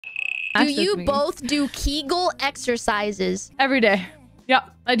Do you both do Kegel exercises? Every day. Yeah,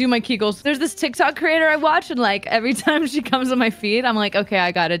 I do my Kegels. There's this TikTok creator I watch, and like every time she comes on my feed, I'm like, okay,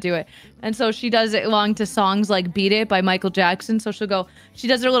 I gotta do it. And so she does it along to songs like Beat It by Michael Jackson. So she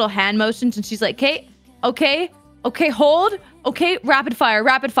does her little hand motions, and she's like, okay, hold. Okay, rapid fire,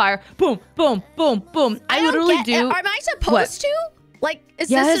 boom, boom, boom, boom. I literally do. Am I supposed to? Like, is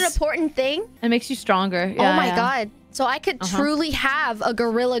this an important thing? It makes you stronger. Yeah, oh my God. So I could truly have a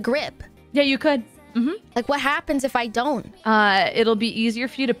gorilla grip. Yeah, you could. Like, what happens if I don't? It'll be easier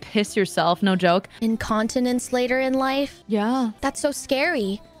for you to piss yourself, no joke. Incontinence later in life? Yeah. That's so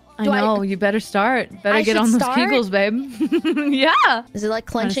scary. I know. You better start. Better get on those Kegels, babe. Yeah. Is it like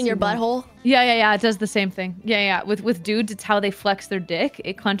clenching your butthole? Yeah. It does the same thing. Yeah. With dudes, it's how they flex their dick.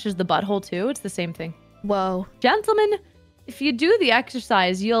 It clenches the butthole too. It's the same thing. Whoa. Gentlemen, if you do the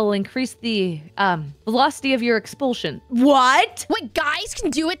exercise, you'll increase the velocity of your expulsion. What? Wait, guys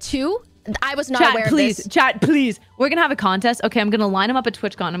can do it too? I was not aware of this. Chat, please. We're going to have a contest. Okay, I'm going to line them up at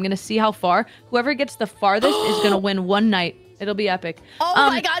TwitchCon. I'm going to see how far. Whoever gets the farthest is going to win one night. It'll be epic. Oh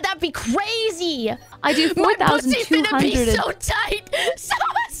my God, that'd be crazy. I do 4,200. My pussy's gonna be so tight.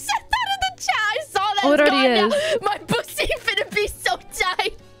 Someone said that in the chat. I saw that. Oh, it already is. My pussy's gonna be so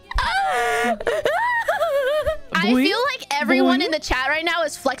tight. I feel like everyone in the chat right now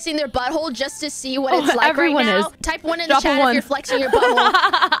is flexing their butthole just to see what it's like right now. Is. Type 1 in the chat if you're flexing your butthole.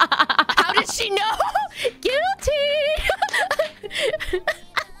 How did she know? Guilty.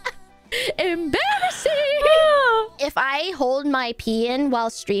 Embarrassing. If I hold my pee in while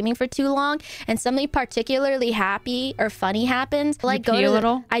streaming for too long and something particularly happy or funny happens, like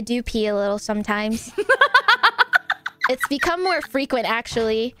I do pee a little sometimes. It's become more frequent,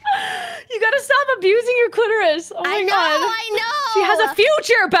 actually. You gotta stop abusing your clitoris. Oh my God. I know. She has a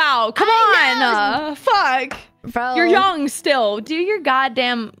future, Bao. Come on. Fuck. Bro. You're young still. Do your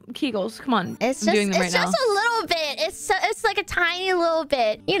goddamn Kegels. Come on. I'm doing them right now. It's just a little bit. It's like a tiny little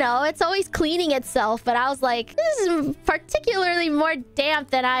bit. You know, it's always cleaning itself. But I was like, this is particularly more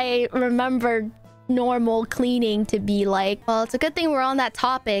damp than I remembered normal cleaning to be like. Well, it's a good thing we're on that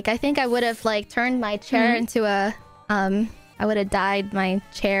topic. I think I would have like turned my chair into a I would have dyed my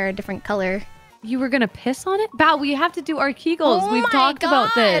chair a different color. You were gonna piss on it? Bao, we have to do our Kegels. We've talked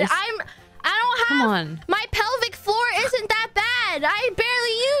about this. I don't have... Come on. My pelvic floor isn't that bad. I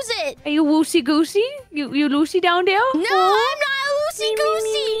barely use it. Are you woosey-goosey? You loosey down there? No, I'm not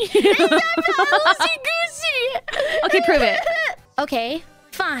loosey-goosey. I'm not loosey-goosey. Okay, prove it. Okay,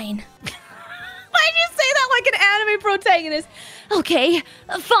 fine. Why did you say that like an anime protagonist? Okay,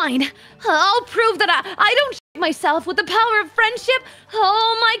 fine. I'll prove that I don't myself with the power of friendship.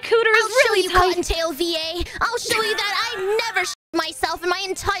 Oh, my cooter is really tight. I'll show you, CottontailVA. I'll show you that I never myself in my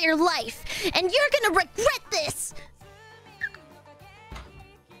entire life. And you're gonna regret this.